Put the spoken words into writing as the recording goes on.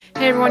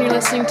Hey everyone, you're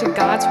listening to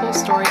God's Whole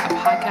Story, a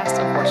podcast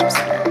of Worship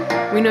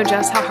Center. We know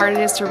just how hard it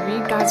is to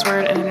read God's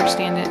Word and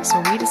understand it, so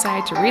we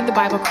decided to read the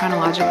Bible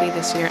chronologically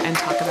this year and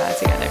talk about it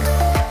together.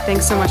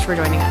 Thanks so much for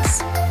joining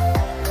us.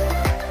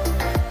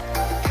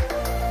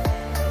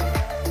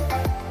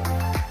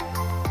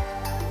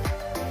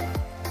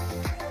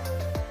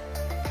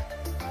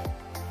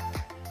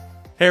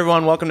 Hey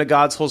everyone, welcome to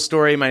God's Whole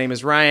Story. My name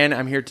is Ryan.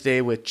 I'm here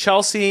today with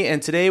Chelsea,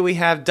 and today we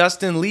have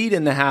Dustin Lead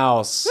in the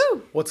house.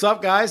 Woo! What's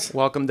up, guys?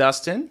 Welcome,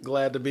 Dustin.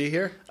 Glad to be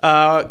here.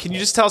 Can you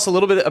just tell us a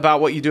little bit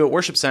about what you do at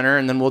Worship Center,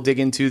 and then we'll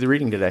dig into the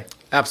reading today?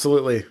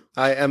 Absolutely.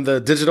 I am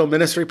the digital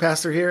ministry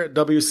pastor here at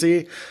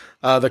WC.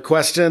 The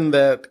question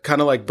that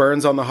kind of like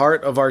burns on the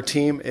heart of our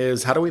team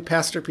is, how do we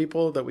pastor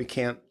people that we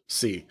can't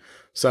see?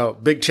 So,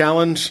 big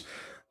challenge.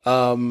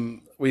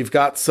 We've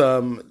got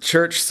some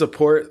church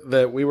support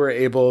that we were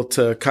able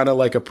to kind of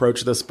like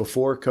approach this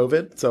before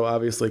COVID. So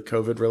obviously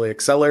COVID really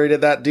accelerated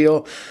that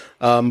deal.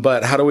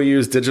 But how do we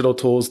use digital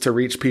tools to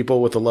reach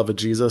people with the love of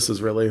Jesus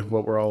is really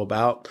what we're all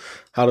about.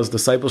 How does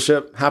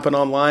discipleship happen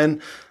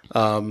online?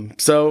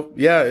 So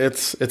yeah,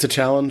 it's a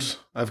challenge.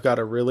 I've got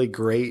a really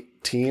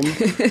great team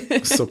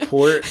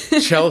support.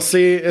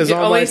 Chelsea is on my team.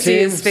 You always see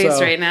his face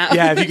right now.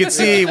 Yeah, if you could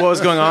see what was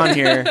going on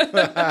here.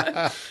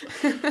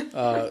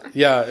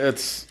 Yeah,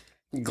 it's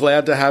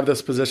glad to have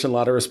this position, a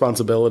lot of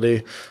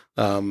responsibility.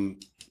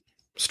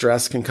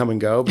 Stress can come and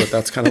go, but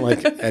that's kind of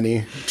like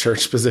any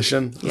church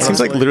position. It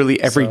seems like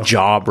literally every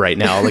job right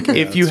now. Like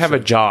if you have a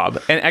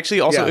job, and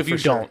actually also if you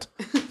don't,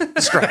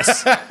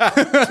 stress.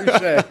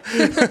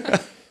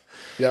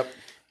 Yep.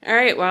 All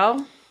right,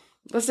 well,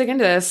 let's dig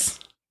into this.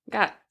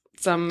 Got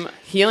some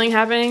healing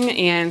happening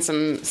and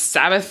some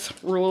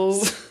Sabbath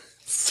rules.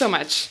 So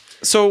much.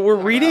 So we're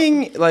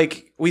reading,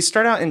 like, we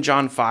start out in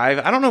John 5.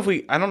 I don't know if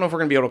we're going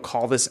to be able to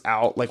call this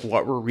out, like,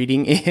 what we're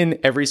reading in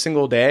every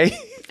single day.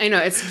 I know,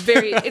 it's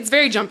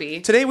very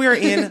jumpy. Today we are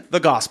in the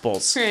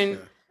Gospels. We're in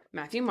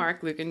Matthew,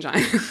 Mark, Luke, and John.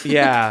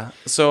 Yeah.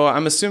 So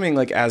I'm assuming,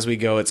 like, as we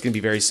go, it's going to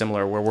be very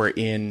similar, where we're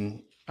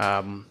in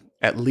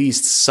at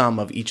least some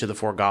of each of the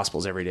four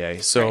Gospels every day.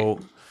 So...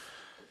 Right.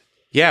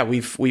 Yeah,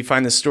 we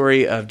find the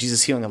story of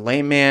Jesus healing a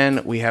lame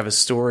man. We have a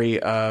story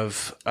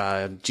of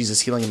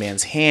Jesus healing a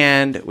man's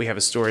hand. We have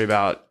a story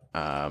about,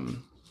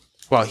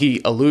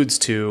 he alludes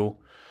to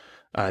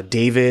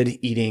David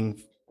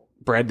eating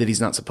bread that he's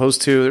not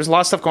supposed to. There's a lot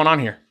of stuff going on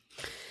here.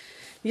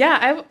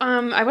 Yeah,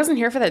 I wasn't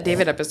here for that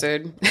David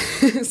episode,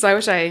 so I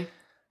wish I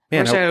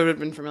would have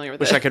been familiar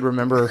with it. Wish I could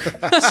remember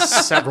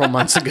several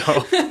months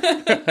ago.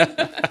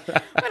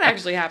 What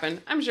actually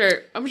happened? I'm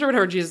sure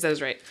whatever Jesus says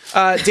is right.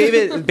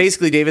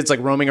 David's like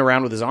roaming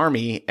around with his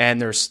army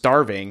and they're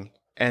starving.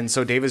 And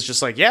so David's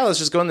just like, yeah, let's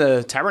just go in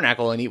the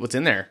tabernacle and eat what's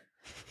in there.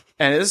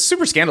 And it's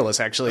super scandalous,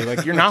 actually.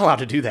 Like, you're not allowed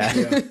to do that.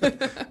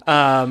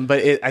 Yeah.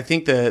 But I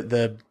think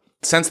the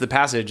sense of the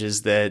passage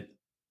is that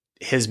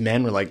his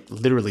men were like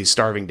literally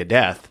starving to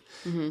death.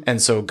 Mm-hmm.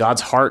 And so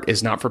God's heart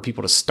is not for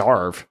people to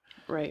starve.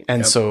 Right.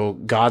 And so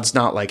God's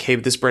not like, hey,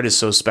 this bread is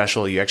so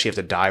special, you actually have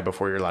to die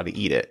before you're allowed to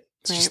eat it.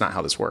 It's just not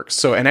how this works.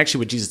 So, and actually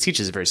what Jesus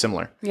teaches is very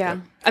similar. Yeah.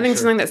 I think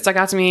something that stuck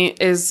out to me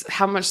is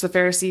how much the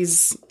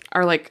Pharisees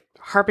are like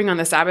harping on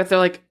the Sabbath. They're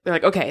like,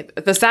 okay,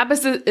 the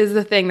Sabbath is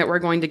the thing that we're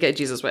going to get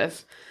Jesus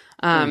with.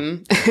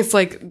 It's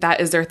like,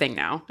 that is their thing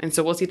now. And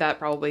so we'll see that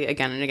probably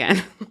again and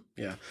again.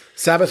 Yeah.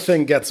 Sabbath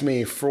thing gets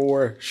me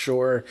for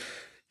sure.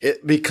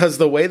 Because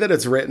the way that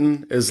it's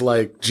written is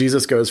like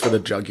Jesus goes for the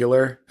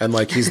jugular and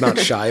like he's not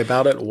shy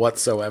about it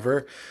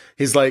whatsoever.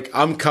 He's like,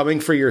 I'm coming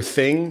for your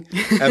thing.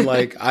 And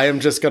like, I am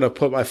just going to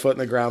put my foot in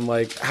the ground.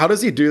 Like, how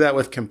does he do that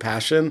with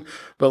compassion?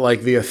 But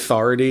like the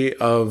authority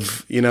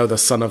of, the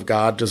Son of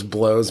God just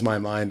blows my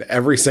mind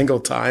every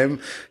single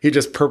time. He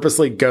just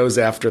purposely goes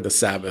after the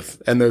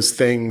Sabbath and those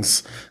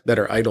things that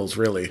are idols,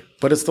 really.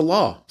 But it's the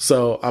law.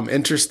 So I'm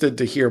interested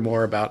to hear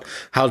more about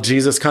how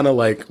Jesus kind of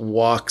like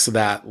walks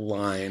that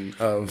line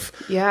of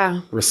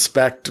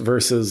respect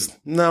versus,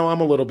 no,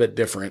 I'm a little bit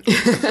different.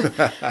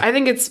 I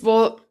think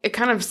it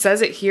kind of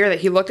says it here that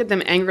he looked at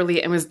them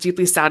angrily and was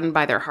deeply saddened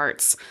by their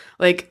hearts.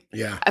 Like,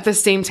 at the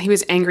same time, he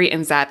was angry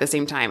and sad at the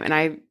same time. And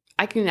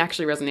I can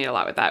actually resonate a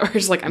lot with that. Where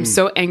it's like, I'm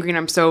so angry and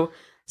I'm so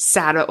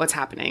sad about what's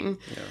happening.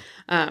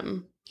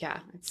 Yeah.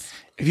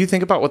 If you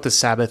think about what the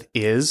Sabbath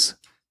is,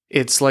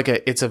 it's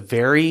a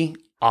very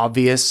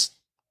obvious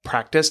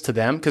practice to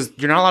them because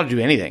you're not allowed to do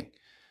anything.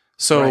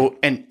 So, right.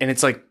 and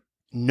it's like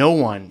no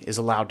one is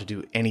allowed to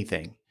do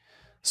anything.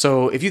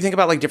 So if you think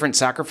about like different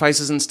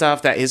sacrifices and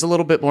stuff, that is a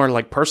little bit more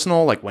like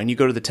personal, like when you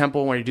go to the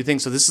temple, when you do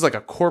things. So this is like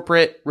a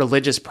corporate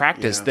religious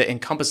practice that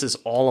encompasses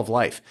all of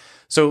life.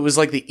 So it was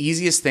like the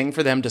easiest thing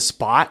for them to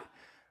spot.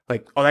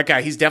 Like, oh, that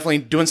guy, he's definitely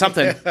doing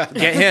something.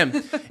 Get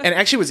him. And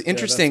actually what's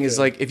interesting is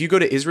like, if you go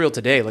to Israel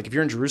today, like if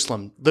you're in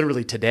Jerusalem,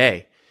 literally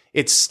today,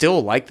 it's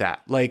still like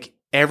that. Like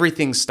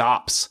everything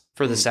stops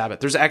for the Sabbath.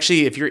 There's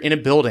actually, if you're in a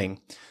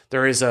building,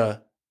 there is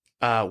a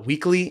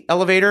weekly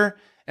elevator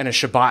and a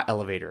Shabbat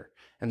elevator.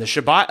 And the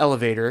Shabbat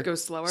elevator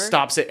goes slower,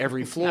 stops at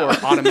every floor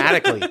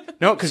automatically.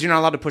 No, because you're not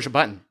allowed to push a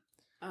button.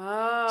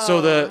 Oh. So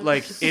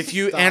if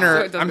you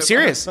enter, I'm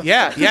serious.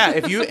 Yeah.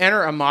 If you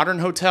enter a modern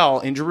hotel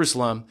in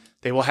Jerusalem,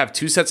 they will have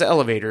 2 sets of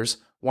elevators,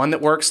 one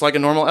that works like a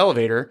normal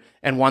elevator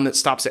and one that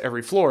stops at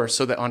every floor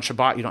so that on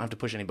Shabbat, you don't have to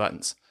push any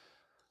buttons.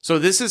 So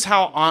this is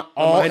how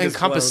all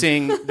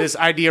encompassing this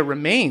idea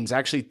remains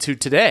actually to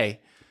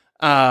today,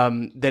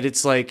 that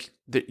it's like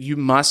that you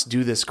must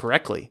do this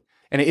correctly.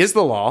 And it is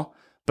the law,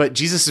 but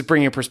Jesus is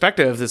bringing a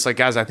perspective that's like,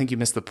 guys, I think you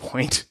missed the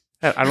point.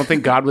 I don't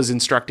think God was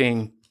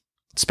instructing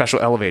special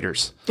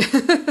elevators.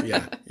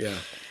 Yeah.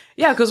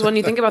 Yeah, because when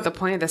you think about the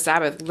point of the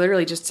Sabbath,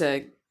 literally just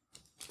to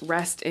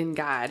rest in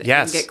God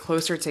and get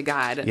closer to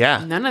God.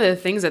 Yeah. None of the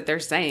things that they're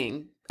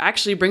saying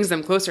actually brings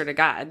them closer to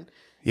God.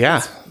 Yeah.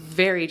 It's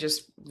very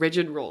just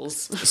rigid rules.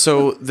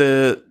 So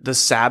the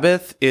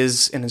Sabbath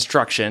is an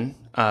instruction.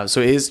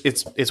 So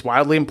it's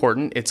wildly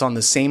important. It's on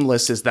the same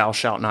list as thou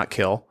shalt not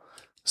kill.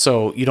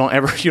 So you don't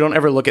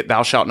ever look at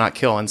thou shalt not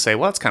kill and say,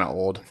 well, that's kind of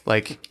old.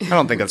 Like, I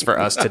don't think that's for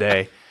us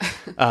today.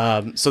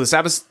 So the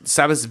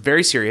Sabbath is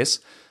very serious.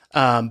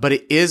 But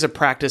it is a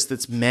practice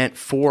that's meant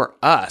for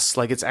us.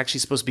 Like, it's actually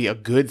supposed to be a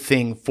good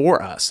thing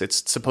for us.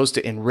 It's supposed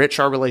to enrich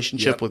our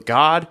relationship with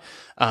God.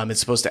 It's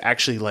supposed to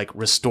actually like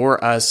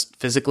restore us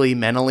physically,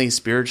 mentally,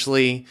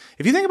 spiritually.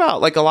 If you think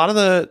about like a lot of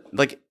the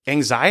like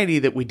anxiety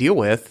that we deal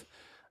with,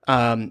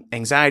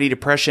 anxiety,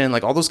 depression,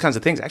 like all those kinds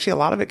of things, actually a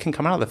lot of it can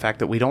come out of the fact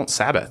that we don't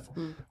Sabbath.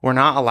 We're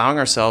not allowing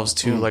ourselves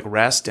to like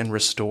rest and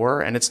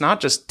restore. And it's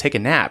not just take a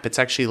nap. It's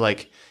actually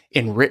like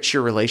enrich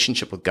your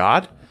relationship with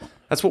God.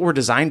 That's what we're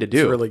designed to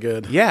do. It's really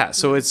good. Yeah.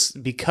 So it's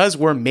because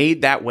we're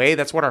made that way.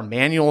 That's what our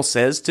manual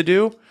says to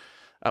do.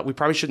 We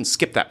probably shouldn't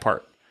skip that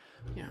part.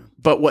 Yeah.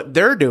 But what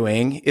they're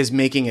doing is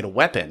making it a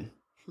weapon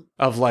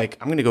of like,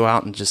 I'm going to go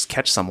out and just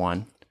catch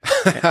someone.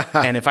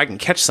 And if I can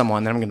catch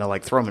someone, then I'm going to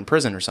like throw them in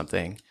prison or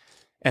something.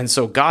 And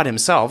so God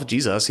himself,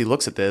 Jesus, he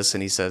looks at this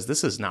and he says,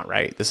 this is not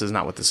right. This is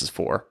not what this is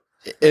for.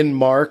 In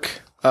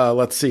Mark,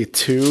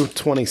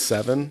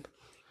 2:27.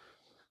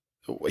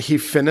 He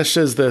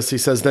finishes this. He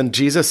says, then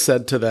Jesus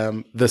said to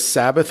them, the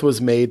Sabbath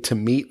was made to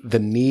meet the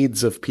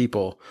needs of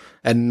people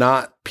and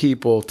not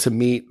people to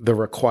meet the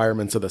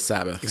requirements of the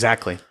Sabbath.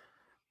 Exactly.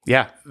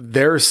 Yeah.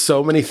 There's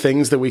so many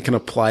things that we can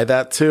apply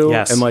that to.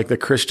 Yes. And like the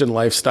Christian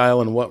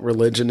lifestyle and what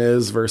religion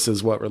is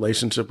versus what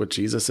relationship with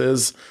Jesus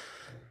is.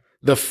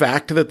 The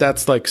fact that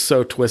that's like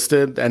so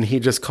twisted and he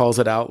just calls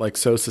it out like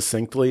so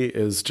succinctly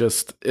is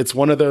just, it's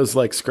one of those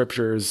like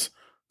scriptures.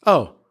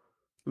 Oh,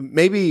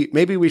 maybe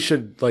we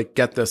should like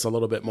get this a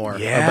little bit more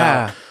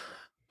about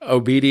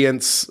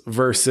obedience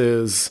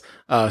versus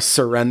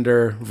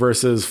surrender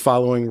versus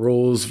following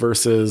rules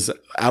versus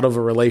out of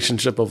a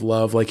relationship of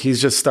love. Like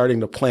he's just starting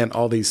to plant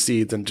all these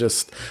seeds and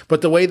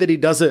but the way that he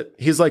does it,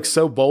 he's like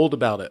so bold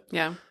about it.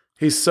 Yeah.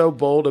 He's so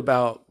bold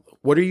about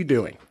what are you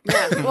doing?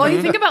 Yeah. Well,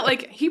 you think about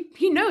like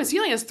he knows he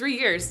only has 3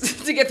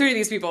 years to get through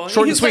these people.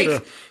 Short and sweet.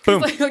 Like,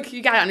 Boom. Like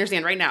you got to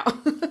understand right now.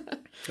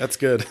 That's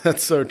good.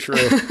 That's so true.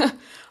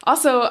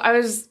 Also,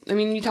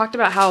 you talked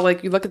about how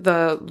like you look at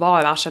the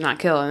law, thou shalt not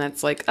kill, and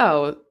it's like,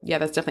 oh, yeah,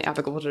 that's definitely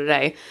applicable to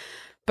today.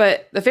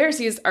 But the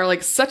Pharisees are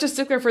like such a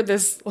stickler for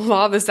this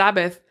law of the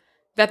Sabbath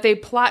that they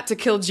plot to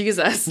kill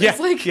Jesus. Yeah. It's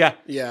like,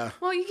 yeah.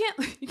 Well, you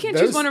can't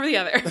choose one over the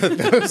other.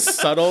 Those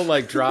subtle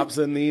like drops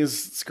in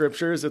these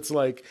scriptures. It's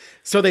like,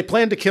 so they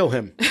plan to kill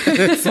him.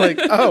 It's like,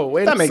 oh,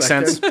 wait, that makes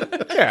sense.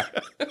 Yeah.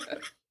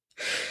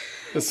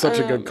 It's such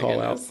a good call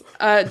out.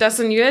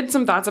 Dustin, you had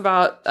some thoughts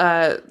about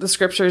the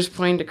scriptures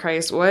pointing to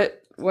Christ.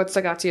 What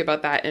stuck out to you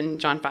about that in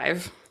John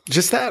 5?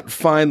 Just that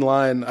fine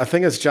line. I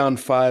think it's John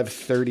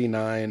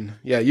 5:39.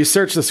 Yeah, you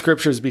search the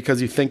scriptures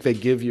because you think they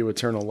give you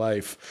eternal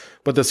life,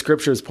 but the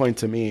scriptures point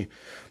to me.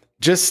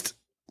 Just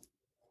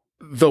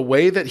the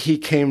way that he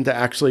came to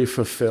actually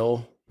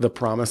fulfill the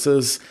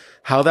promises,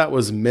 how that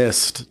was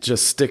missed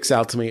just sticks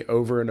out to me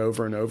over and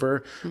over and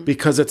over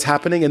because it's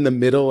happening in the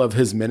middle of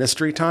his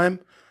ministry time.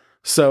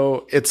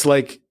 So it's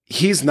like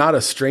he's not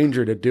a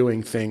stranger to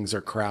doing things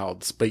or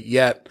crowds, but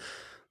yet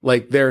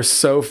like they're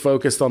so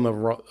focused on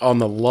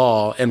the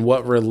law and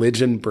what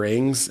religion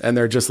brings, and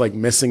they're just like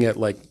missing it.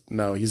 Like,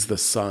 no, he's the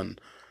son.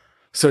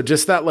 So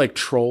just that like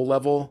troll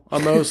level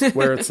almost,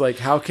 where it's like,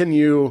 how can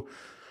you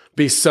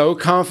be so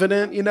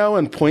confident,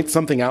 and point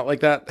something out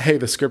like that? Hey,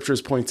 the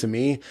scriptures point to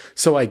me.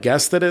 So I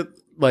guess that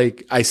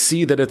I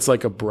see that it's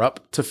like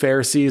abrupt to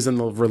Pharisees and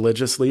the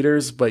religious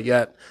leaders, but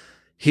yet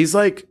he's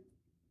like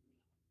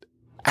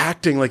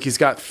acting like he's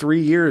got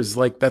 3 years.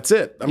 Like, that's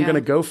it. I'm going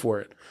to go for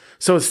it.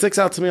 So it sticks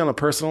out to me on a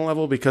personal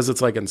level because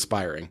it's like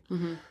inspiring.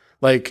 Mm-hmm.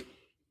 Like,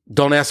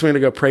 don't ask me to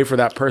go pray for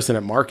that person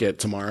at market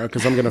tomorrow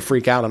because I'm going to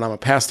freak out and I'm a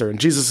pastor. And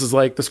Jesus is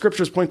like, the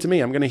scriptures point to me.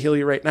 I'm going to heal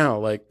you right now.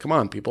 Like, come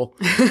on, people.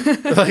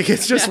 Like,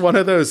 it's just one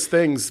of those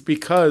things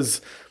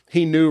because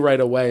he knew right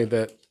away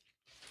that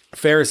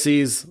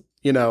Pharisees,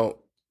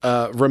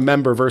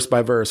 remember verse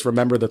by verse,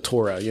 remember the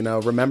Torah,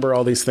 remember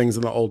all these things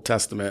in the Old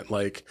Testament.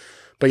 Like,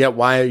 but yet,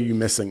 why are you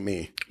missing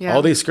me? Yeah.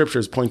 All these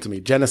scriptures point to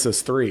me.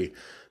 Genesis 3,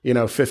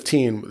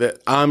 15,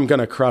 that I'm going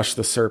to crush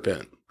the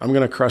serpent. I'm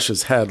going to crush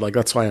his head. Like,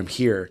 that's why I'm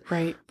here.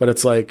 Right. But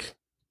it's like,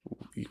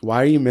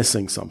 why are you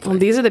missing something? Well,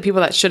 these are the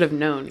people that should have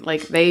known.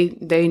 Like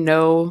they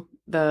know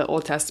the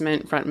Old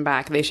Testament front and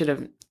back.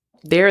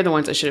 They're the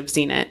ones that should have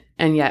seen it.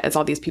 And yet it's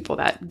all these people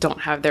that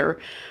don't have their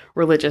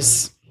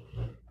religious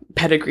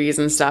pedigrees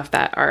and stuff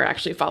that are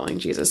actually following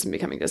Jesus and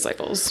becoming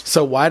disciples.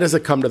 So why does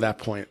it come to that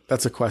point?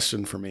 That's a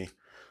question for me.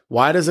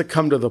 Why does it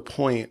come to the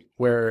point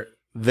where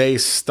they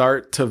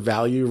start to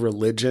value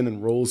religion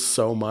and rules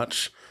so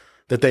much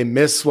that they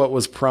miss what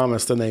was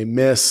promised and they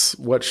miss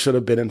what should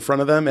have been in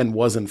front of them and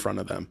was in front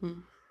of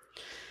them?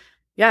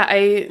 Yeah,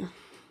 I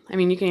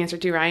mean, you can answer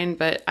too, Ryan,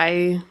 but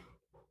I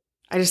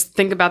just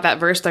think about that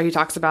verse that he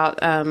talks about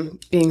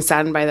being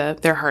saddened by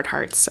their hard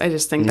hearts. I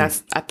just think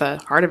that's at the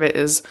heart of it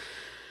is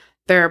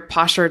their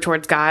posture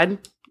towards God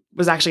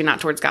was actually not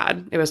towards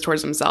God. It was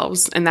towards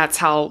themselves. And that's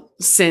how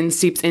sin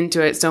seeps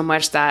into it so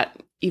much that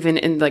even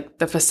in like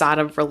the facade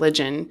of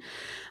religion,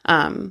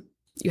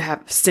 you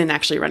have sin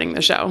actually running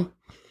the show.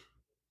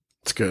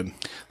 It's good.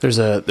 There's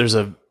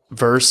a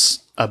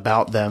verse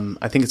about them.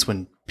 I think it's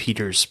when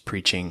Peter's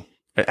preaching.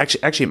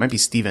 Actually, it might be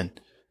Stephen.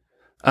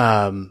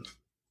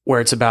 Where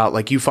it's about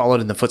like you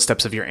followed in the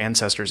footsteps of your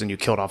ancestors and you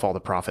killed off all the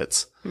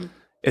prophets.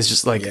 It's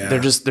just like they're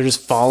just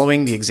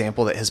following the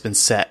example that has been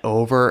set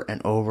over and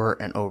over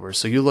and over.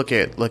 So you look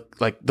at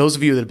like those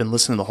of you that have been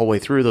listening the whole way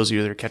through, those of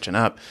you that are catching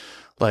up,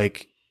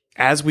 like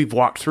as we've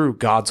walked through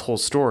God's whole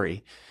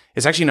story,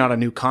 it's actually not a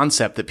new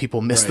concept that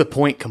people miss the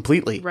point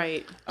completely.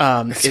 Right.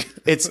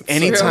 It's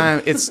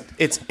anytime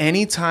it's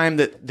anytime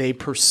that they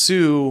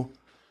pursue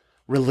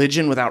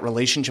religion without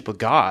relationship with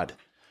God.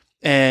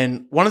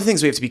 And one of the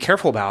things we have to be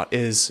careful about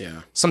is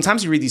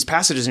sometimes you read these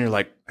passages and you're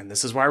like, and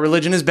this is why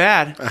religion is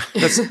bad.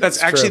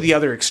 That's actually the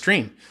other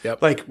extreme.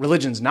 Yep. Like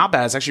religion's not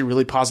bad. It's actually a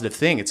really positive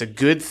thing. It's a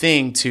good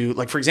thing to,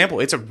 like, for example,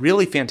 it's a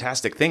really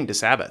fantastic thing to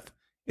Sabbath.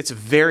 It's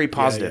very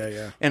positive.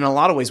 Yeah. And in a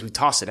lot of ways we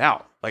toss it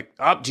out. Like,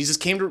 Jesus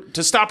came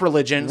to stop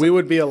religion. We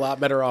would be a lot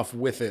better off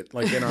with it,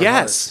 like in our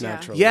hearts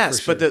naturally. Yes,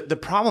 sure. but the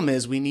problem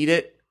is we need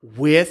it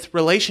with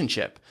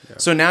relationship. Yeah.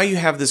 So now you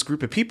have this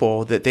group of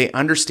people that they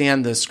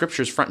understand the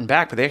scriptures front and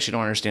back, but they actually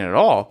don't understand it at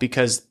all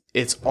because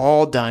it's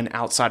all done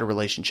outside of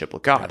relationship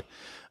with God.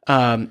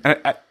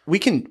 Yeah.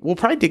 We'll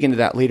probably dig into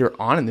that later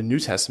on in the New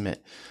Testament.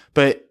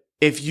 But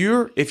if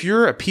you're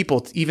a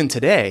people even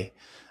today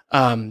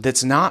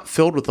that's not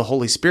filled with the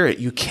Holy Spirit,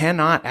 you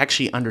cannot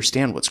actually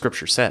understand what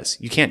Scripture says.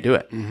 You can't do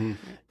it. Mm-hmm.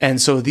 And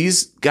so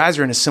these guys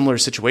are in a similar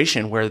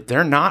situation where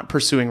they're not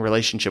pursuing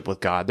relationship with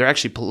God. They're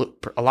actually,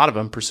 a lot of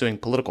them, pursuing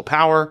political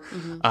power.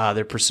 Mm-hmm.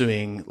 They're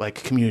pursuing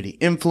like community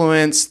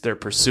influence. They're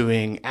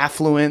pursuing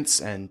affluence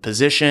and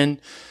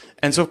position.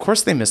 And so, of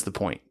course, they miss the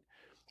point.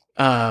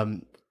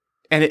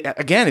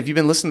 Again, if you've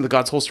been listening to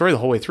God's whole story the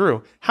whole way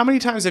through, how many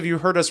times have you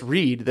heard us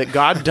read that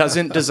God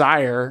doesn't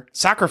desire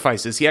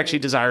sacrifices? He actually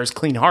desires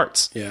clean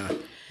hearts. Yeah.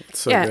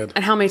 So good.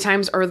 And how many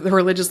times are the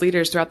religious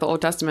leaders throughout the Old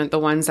Testament the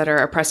ones that are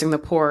oppressing the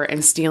poor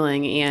and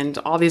stealing and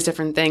all these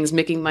different things,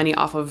 making money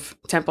off of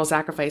temple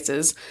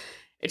sacrifices?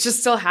 It's just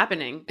still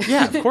happening.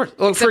 Yeah, of course.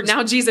 Well, Except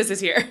now Jesus is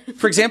here.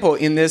 For example,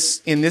 in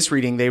this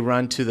reading, they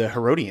run to the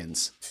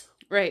Herodians.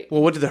 Right.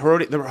 Well, what did the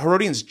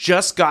Herodians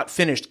just got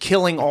finished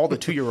killing all the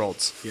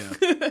 2-year-olds?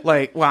 Yeah.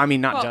 Like, well, I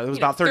mean, not just, it was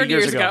about 30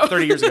 years ago.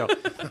 30 years ago.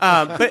 But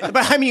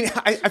I mean,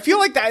 I feel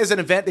like that is an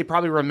event they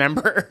probably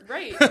remember.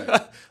 Right.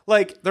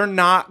 Like, they're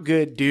not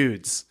good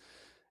dudes.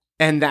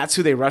 And that's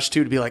who they rush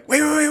to be like,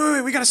 wait,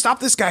 we got to stop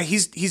this guy.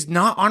 He's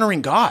not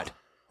honoring God.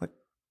 Like,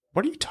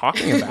 what are you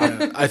talking about?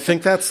 Yeah, I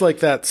think that's like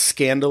that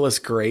scandalous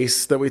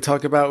grace that we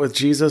talk about with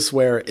Jesus,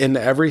 where in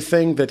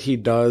everything that he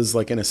does,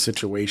 like in a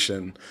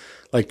situation,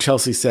 like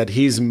Chelsea said,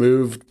 he's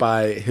moved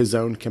by his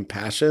own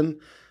compassion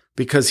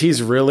because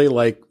he's really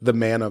like the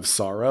man of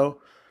sorrow.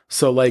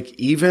 So like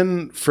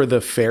even for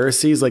the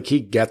Pharisees, like he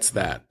gets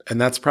that.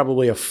 And that's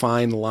probably a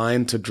fine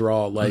line to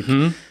draw. Like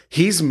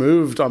he's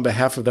moved on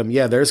behalf of them.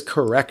 Yeah, there's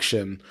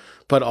correction,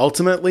 but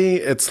ultimately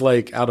it's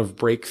like out of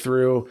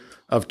breakthrough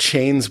of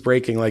chains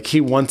breaking. Like he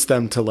wants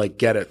them to like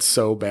get it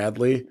so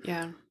badly.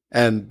 Yeah.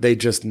 And they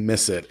just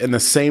miss it in the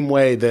same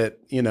way that,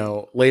 you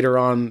know, later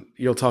on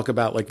you'll talk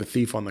about like the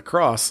thief on the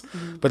cross,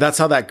 but that's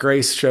how that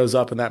grace shows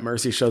up and that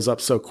mercy shows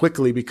up so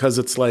quickly because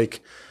it's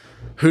like,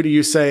 who do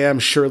you say I am?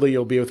 Surely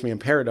you'll be with me in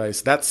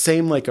paradise. That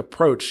same like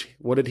approach.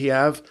 What did he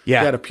have? Yeah.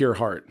 He had a pure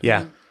heart.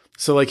 Yeah.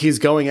 So like he's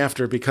going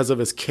after it because of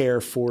his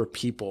care for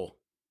people.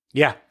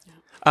 Yeah.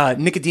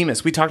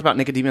 Nicodemus. We talked about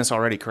Nicodemus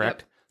already,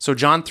 correct? Yep. So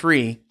John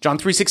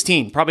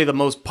 3:16, probably the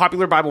most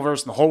popular Bible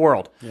verse in the whole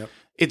world. Yep.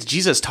 It's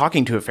Jesus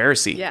talking to a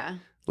Pharisee. Yeah.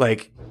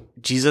 Like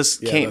Jesus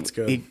came, that's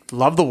good. He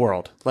loved the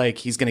world. Like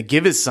he's going to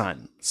give his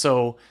son.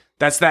 So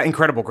that's that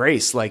incredible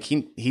grace. Like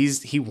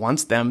he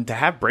wants them to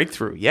have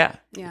breakthrough. Yeah.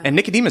 And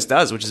Nicodemus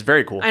does, which is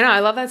very cool. I know. I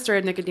love that story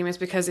of Nicodemus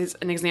because it's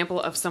an example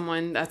of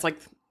someone that's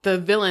like the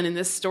villain in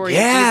this story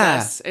of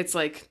Jesus. It's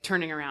like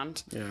turning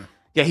around. Yeah.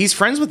 Yeah. He's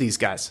friends with these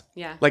guys.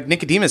 Yeah. Like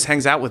Nicodemus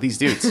hangs out with these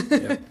dudes.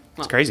 Yeah.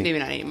 It's crazy. Maybe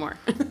not anymore.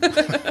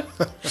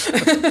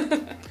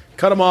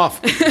 Cut him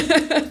off.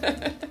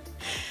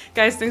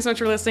 Guys, thanks so much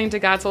for listening to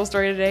God's Whole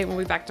Story today. We'll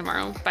be back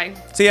tomorrow. Bye.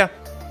 See ya.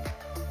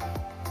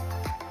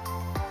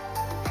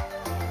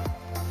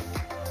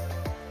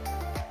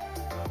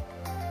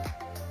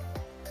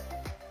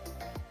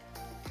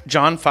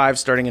 John 5,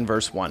 starting in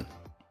verse 1.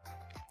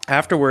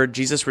 Afterward,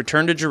 Jesus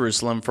returned to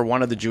Jerusalem for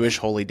one of the Jewish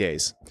holy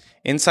days.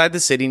 Inside the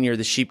city near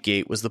the sheep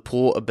gate was the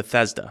pool of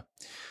Bethesda,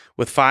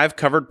 with 5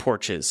 covered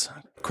porches.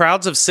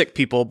 Crowds of sick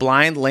people,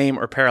 blind, lame,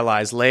 or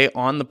paralyzed, lay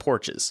on the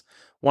porches.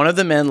 One of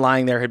the men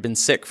lying there had been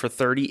sick for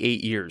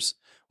 38 years.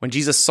 When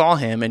Jesus saw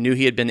him and knew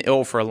he had been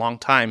ill for a long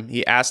time,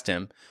 he asked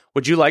him,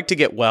 "Would you like to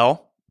get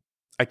well?"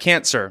 "I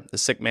can't, sir," the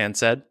sick man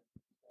said,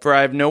 "for I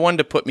have no one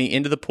to put me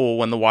into the pool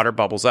when the water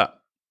bubbles up.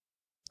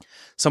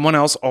 Someone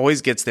else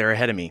always gets there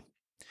ahead of me."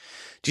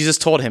 Jesus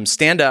told him,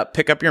 "Stand up,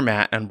 pick up your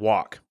mat, and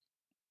walk."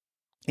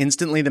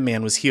 Instantly the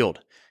man was healed.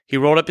 He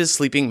rolled up his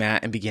sleeping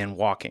mat and began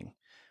walking.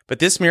 But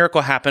this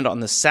miracle happened on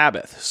the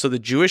Sabbath, so the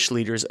Jewish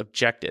leaders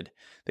objected.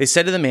 They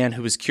said to the man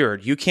who was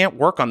cured, "You can't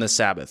work on the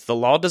Sabbath. The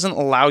law doesn't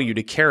allow you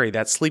to carry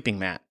that sleeping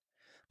mat."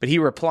 But he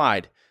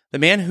replied, "The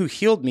man who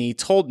healed me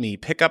told me,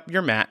 'Pick up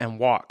your mat and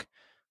walk.'"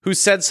 "Who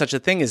said such a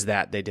thing as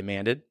that?" they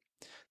demanded.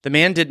 The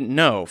man didn't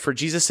know, for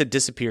Jesus had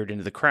disappeared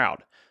into the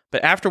crowd.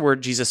 But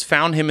afterward, Jesus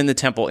found him in the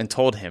temple and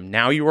told him,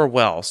 "Now you are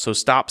well, so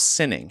stop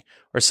sinning,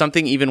 or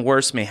something even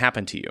worse may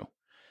happen to you."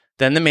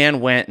 Then the man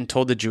went and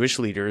told the Jewish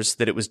leaders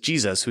that it was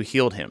Jesus who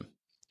healed him.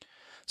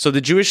 So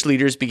the Jewish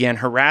leaders began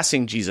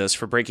harassing Jesus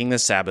for breaking the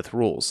Sabbath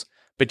rules.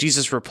 But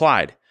Jesus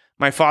replied,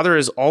 "My Father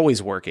is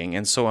always working,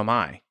 and so am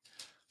I."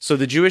 So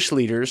the Jewish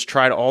leaders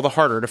tried all the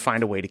harder to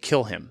find a way to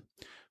kill him.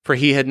 For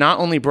he had not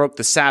only broke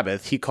the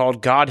Sabbath, he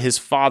called God his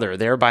Father,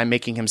 thereby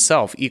making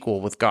himself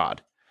equal with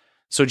God.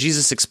 So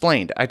Jesus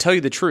explained, "I tell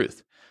you the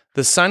truth.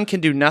 The Son can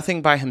do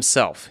nothing by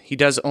himself. He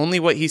does only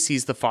what he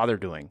sees the Father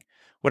doing.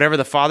 Whatever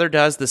the Father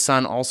does, the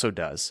Son also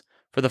does.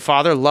 For the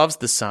Father loves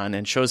the Son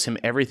and shows him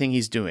everything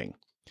he's doing.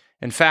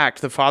 In fact,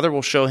 the Father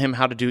will show him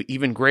how to do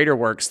even greater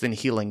works than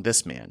healing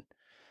this man.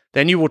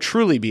 Then you will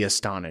truly be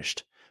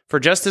astonished. For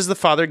just as the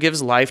Father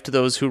gives life to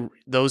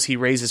those he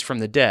raises from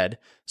the dead,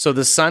 so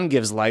the Son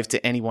gives life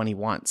to anyone he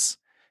wants.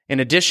 In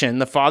addition,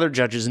 the Father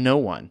judges no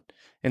one.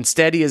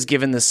 Instead, he has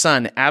given the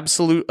Son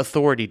absolute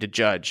authority to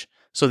judge,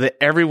 so that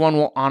everyone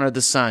will honor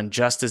the Son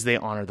just as they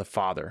honor the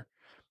Father.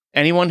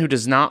 Anyone who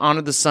does not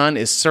honor the Son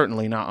is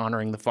certainly not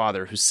honoring the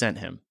Father who sent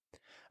him.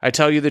 I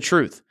tell you the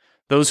truth.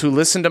 Those who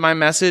listen to my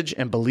message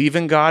and believe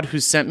in God who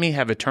sent me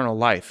have eternal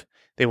life.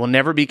 They will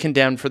never be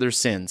condemned for their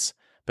sins,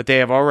 but they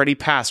have already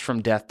passed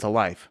from death to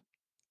life.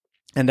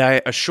 And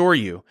I assure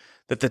you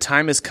that the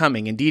time is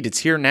coming, indeed it's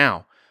here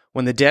now,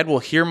 when the dead will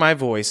hear my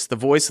voice, the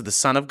voice of the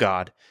Son of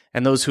God,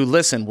 and those who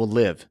listen will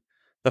live.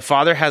 The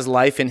Father has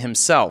life in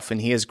himself,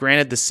 and he has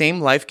granted the same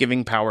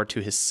life-giving power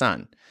to his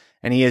Son.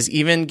 And he has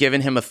even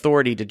given him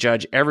authority to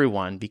judge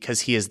everyone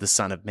because he is the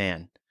Son of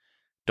Man.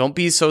 Don't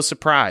be so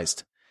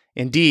surprised.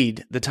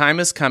 Indeed, the time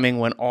is coming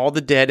when all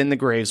the dead in the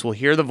graves will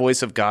hear the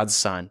voice of God's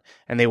Son,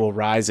 and they will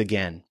rise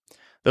again.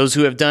 Those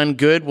who have done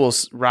good will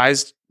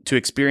rise to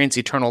experience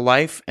eternal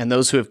life, and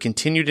those who have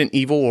continued in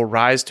evil will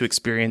rise to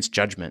experience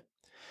judgment.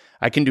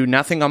 I can do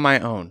nothing on my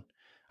own.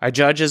 I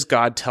judge as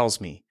God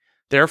tells me.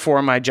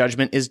 Therefore, my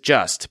judgment is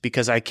just,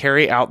 because I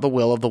carry out the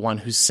will of the one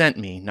who sent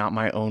me, not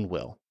my own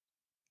will.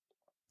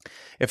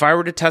 If I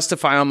were to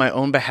testify on my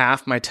own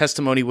behalf, my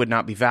testimony would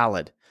not be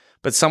valid.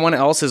 But someone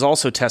else is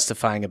also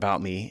testifying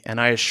about me, and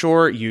I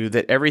assure you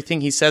that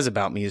everything he says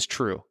about me is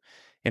true.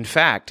 In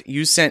fact,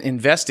 you sent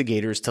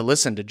investigators to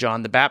listen to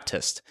John the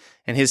Baptist,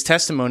 and his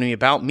testimony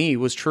about me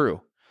was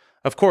true.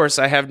 Of course,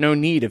 I have no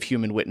need of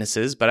human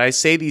witnesses, but I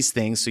say these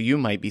things so you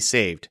might be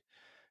saved.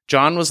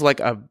 John was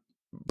like a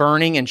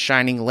burning and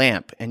shining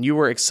lamp, and you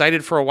were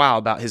excited for a while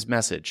about his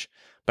message.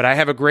 But I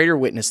have a greater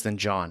witness than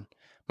John,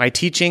 my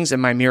teachings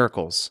and my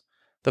miracles.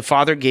 The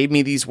Father gave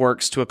me these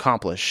works to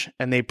accomplish,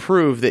 and they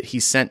prove that he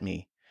sent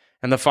me.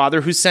 And the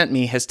Father who sent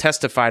me has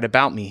testified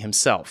about me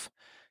himself.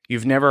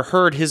 You've never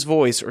heard his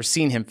voice or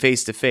seen him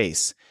face to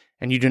face,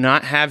 and you do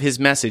not have his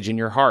message in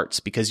your hearts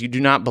because you do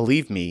not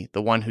believe me,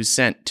 the one who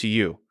sent to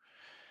you.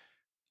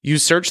 You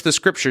search the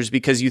Scriptures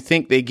because you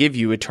think they give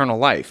you eternal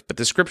life, but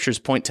the Scriptures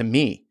point to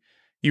me.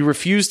 You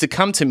refuse to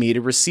come to me to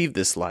receive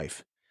this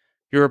life.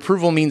 Your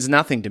approval means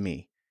nothing to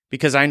me,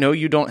 because I know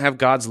you don't have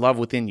God's love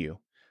within you.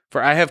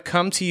 For I have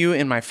come to you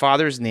in my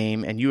Father's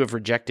name, and you have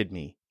rejected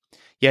me.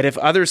 Yet if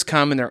others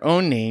come in their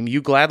own name,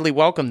 you gladly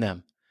welcome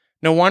them.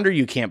 No wonder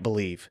you can't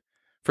believe.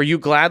 For you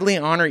gladly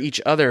honor each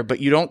other, but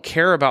you don't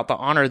care about the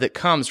honor that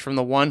comes from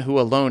the one who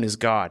alone is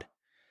God.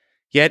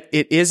 Yet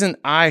it isn't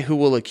I who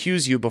will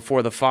accuse you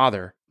before the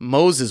Father.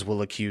 Moses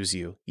will accuse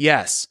you.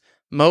 Yes,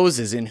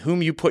 Moses, in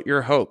whom you put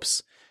your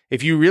hopes.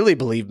 If you really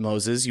believed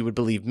Moses, you would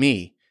believe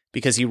me,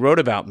 because he wrote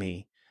about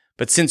me.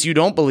 But since you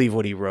don't believe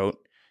what he wrote,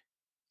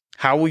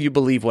 how will you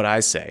believe what I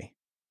say?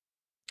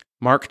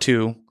 Mark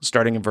 2,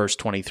 starting in verse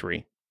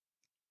 23.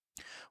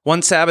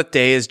 One Sabbath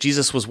day, as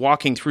Jesus was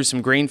walking through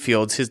some grain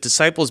fields, his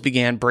disciples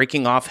began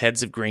breaking off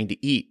heads of grain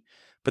to eat.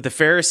 But the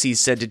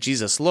Pharisees said to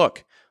Jesus,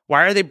 "Look,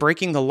 why are they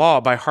breaking the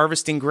law by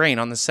harvesting grain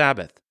on the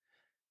Sabbath?"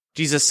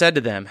 Jesus said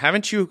to them,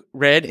 "Haven't you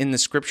read in the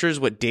Scriptures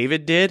what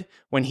David did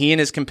when he and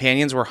his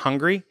companions were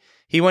hungry?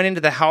 He went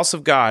into the house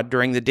of God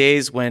during the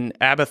days when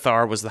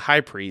Abiathar was the high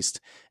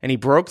priest, and he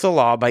broke the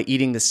law by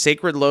eating the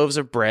sacred loaves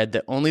of bread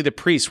that only the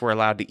priests were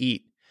allowed to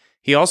eat.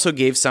 He also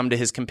gave some to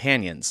his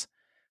companions.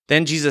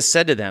 Then Jesus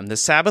said to them, "The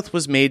Sabbath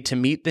was made to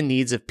meet the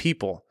needs of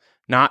people,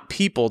 not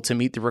people to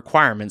meet the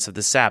requirements of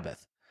the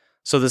Sabbath.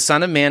 So the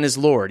Son of Man is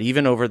Lord,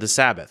 even over the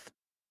Sabbath."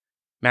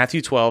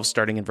 Matthew 12,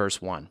 starting in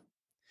verse 1.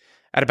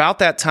 At about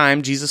that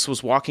time, Jesus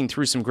was walking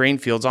through some grain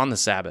fields on the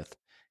Sabbath.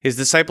 His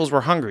disciples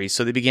were hungry,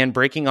 so they began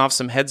breaking off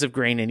some heads of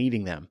grain and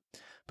eating them.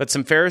 But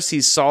some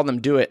Pharisees saw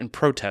them do it and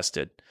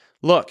protested,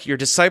 "Look, your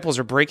disciples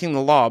are breaking the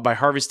law by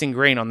harvesting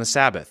grain on the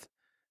Sabbath."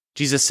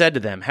 Jesus said to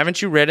them,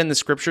 "Haven't you read in the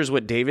Scriptures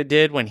what David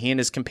did when he and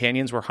his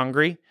companions were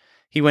hungry?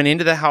 He went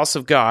into the house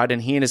of God,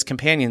 and he and his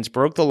companions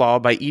broke the law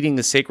by eating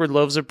the sacred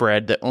loaves of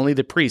bread that only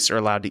the priests are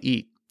allowed to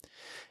eat.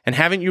 And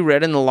haven't you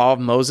read in the law of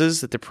Moses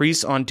that the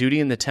priests on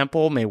duty in the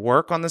temple may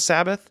work on the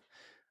Sabbath?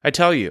 I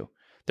tell you,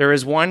 there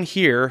is one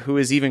here who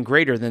is even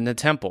greater than the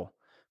temple.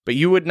 But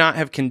you would not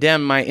have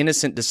condemned my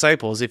innocent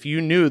disciples if you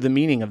knew the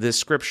meaning of this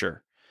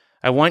scripture.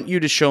 I want you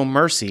to show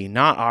mercy,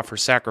 not offer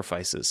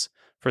sacrifices.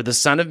 For the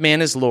Son of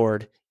Man is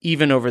Lord,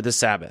 even over the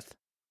Sabbath."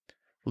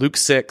 Luke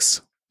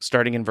 6,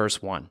 starting in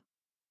verse 1.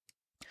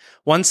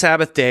 One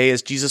Sabbath day,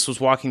 as Jesus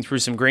was walking through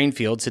some grain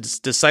fields, his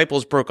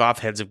disciples broke off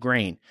heads of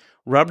grain,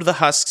 rubbed the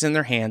husks in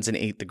their hands, and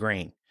ate the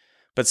grain.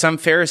 But some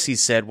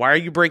Pharisees said, "Why are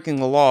you breaking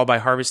the law by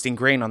harvesting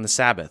grain on the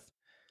Sabbath?"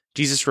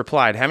 Jesus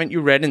replied, "Haven't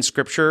you read in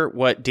Scripture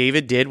what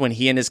David did when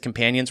he and his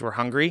companions were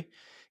hungry?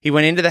 He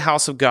went into the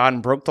house of God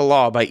and broke the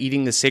law by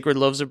eating the sacred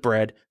loaves of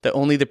bread that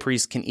only the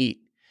priests can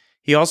eat.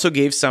 He also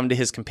gave some to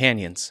his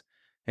companions."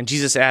 And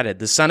Jesus added,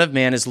 "The Son of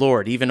Man is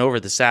Lord, even over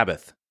the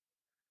Sabbath."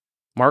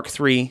 Mark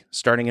 3,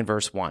 starting in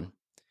verse 1.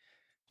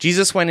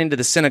 Jesus went into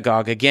the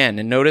synagogue again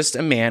and noticed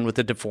a man with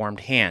a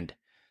deformed hand.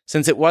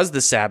 Since it was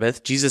the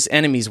Sabbath, Jesus'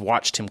 enemies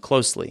watched him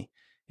closely.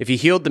 If he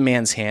healed the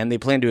man's hand, they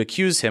planned to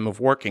accuse him of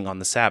working on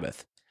the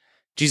Sabbath.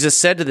 Jesus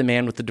said to the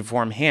man with the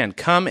deformed hand,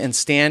 "Come and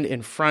stand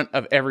in front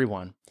of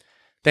everyone."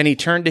 Then he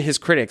turned to his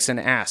critics and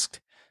asked,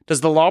 "Does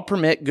the law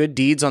permit good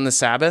deeds on the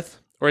Sabbath,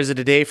 or is it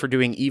a day for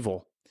doing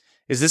evil?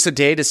 Is this a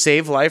day to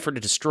save life or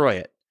to destroy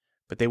it?"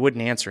 But they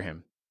wouldn't answer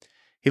him.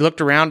 He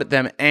looked around at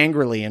them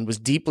angrily and was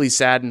deeply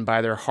saddened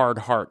by their hard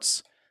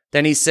hearts.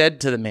 Then he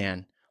said to the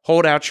man,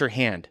 "Hold out your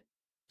hand."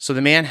 So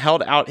the man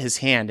held out his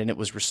hand, and it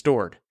was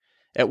restored.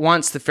 At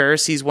once the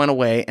Pharisees went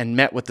away and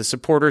met with the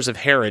supporters of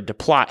Herod to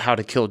plot how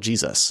to kill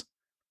Jesus.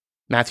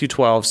 Matthew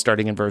 12,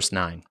 starting in verse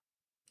 9.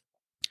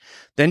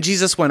 Then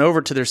Jesus went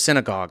over to their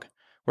synagogue,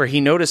 where he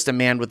noticed a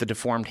man with a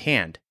deformed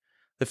hand.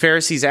 The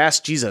Pharisees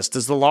asked Jesus,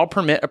 "Does the law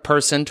permit a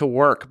person to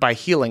work by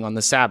healing on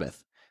the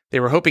Sabbath?" They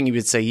were hoping he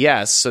would say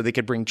yes, so they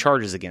could bring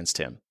charges against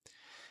him.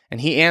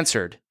 And he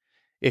answered,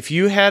 "If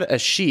you had a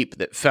sheep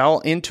that fell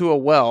into a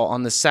well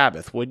on the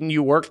Sabbath, wouldn't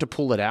you work to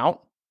pull it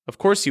out? Of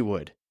course you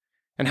would.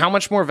 And how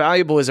much more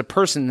valuable is a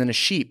person than a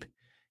sheep?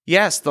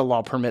 Yes, the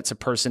law permits a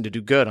person to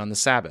do good on the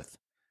Sabbath."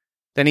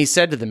 Then he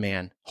said to the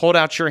man, "Hold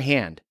out your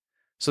hand."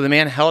 So the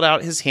man held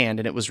out his hand,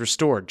 and it was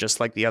restored, just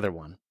like the other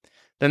one.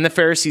 Then the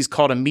Pharisees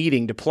called a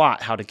meeting to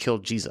plot how to kill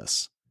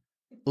Jesus.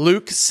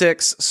 Luke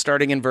 6,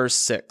 starting in verse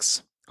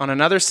 6. On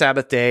another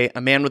Sabbath day,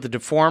 a man with a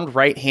deformed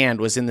right hand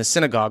was in the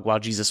synagogue while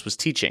Jesus was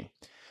teaching.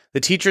 The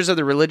teachers of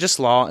the religious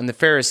law and the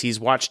Pharisees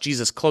watched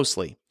Jesus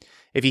closely.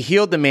 If he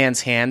healed the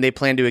man's hand, they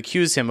planned to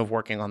accuse him of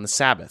working on the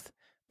Sabbath.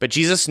 But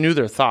Jesus knew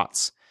their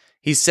thoughts.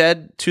 He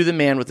said to the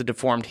man with the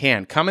deformed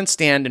hand, "Come and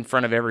stand in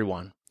front of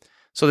everyone."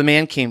 So the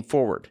man came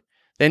forward.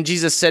 Then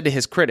Jesus said to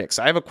his critics,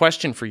 "I have a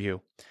question for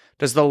you.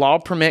 Does the law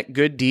permit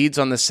good deeds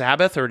on the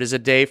Sabbath, or it is a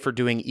day for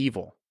doing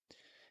evil?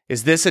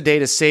 Is this a day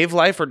to save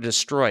life or to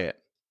destroy it?"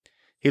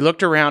 He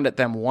looked around at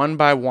them one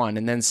by one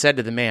and then said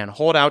to the man,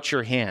 "Hold out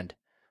your hand."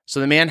 So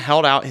the man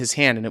held out his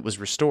hand, and it was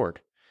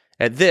restored.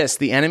 At this,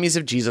 the enemies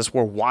of Jesus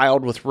were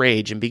wild with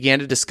rage and began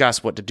to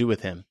discuss what to do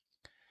with him.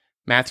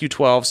 Matthew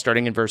 12,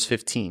 starting in verse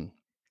 15.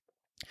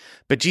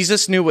 But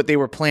Jesus knew what they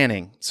were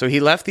planning, so he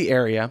left the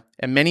area,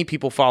 and many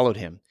people followed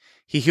him.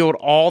 He healed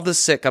all the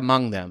sick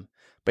among them,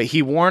 but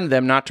he warned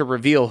them not to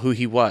reveal who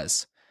he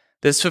was.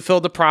 This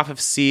fulfilled the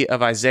prophecy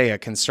of Isaiah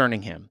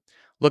concerning him.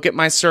 "Look at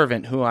my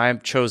servant who I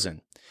have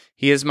chosen.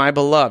 He is my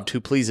beloved who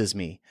pleases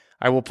me.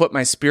 I will put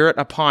my spirit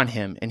upon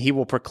him, and he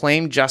will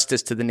proclaim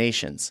justice to the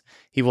nations.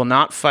 He will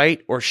not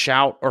fight or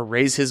shout or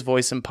raise his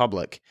voice in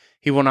public.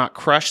 He will not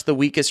crush the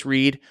weakest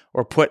reed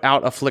or put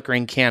out a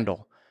flickering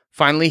candle.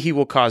 Finally, he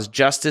will cause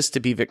justice to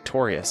be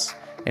victorious,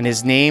 and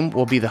his name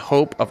will be the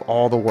hope of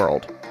all the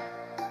world."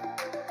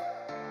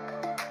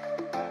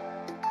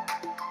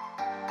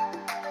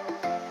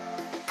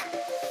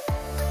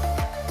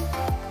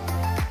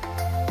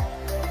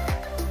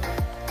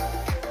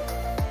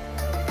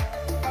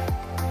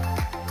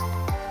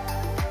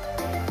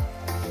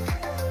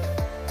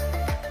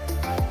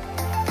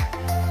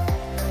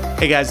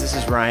 Hey guys, this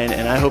is Ryan,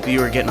 and I hope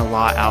you are getting a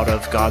lot out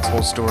of God's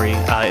whole story.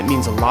 It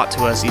means a lot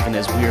to us even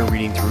as we are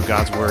reading through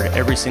God's Word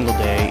every single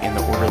day in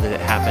the order that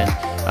it happened.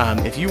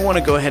 If you want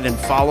to go ahead and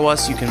follow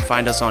us, you can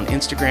find us on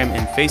Instagram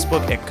and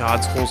Facebook at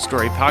God's Whole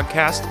Story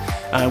Podcast.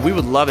 We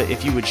would love it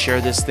if you would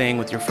share this thing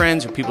with your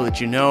friends or people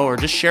that you know, or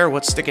just share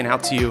what's sticking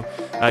out to you.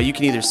 You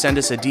can either send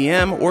us a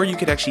DM, or you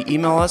could actually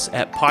email us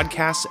at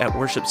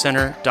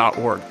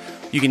podcasts@worshipcenter.org.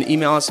 You can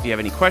email us if you have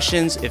any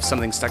questions, if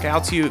something stuck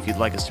out to you, if you'd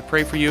like us to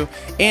pray for you.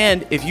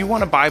 And if you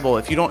want a Bible,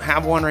 if you don't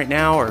have one right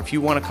now, or if you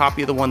want a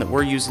copy of the one that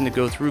we're using to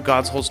go through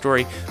God's whole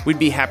story, we'd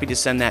be happy to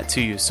send that to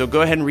you. So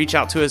go ahead and reach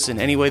out to us in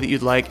any way that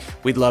you'd like.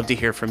 We'd love to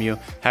hear from you.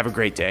 Have a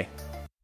great day.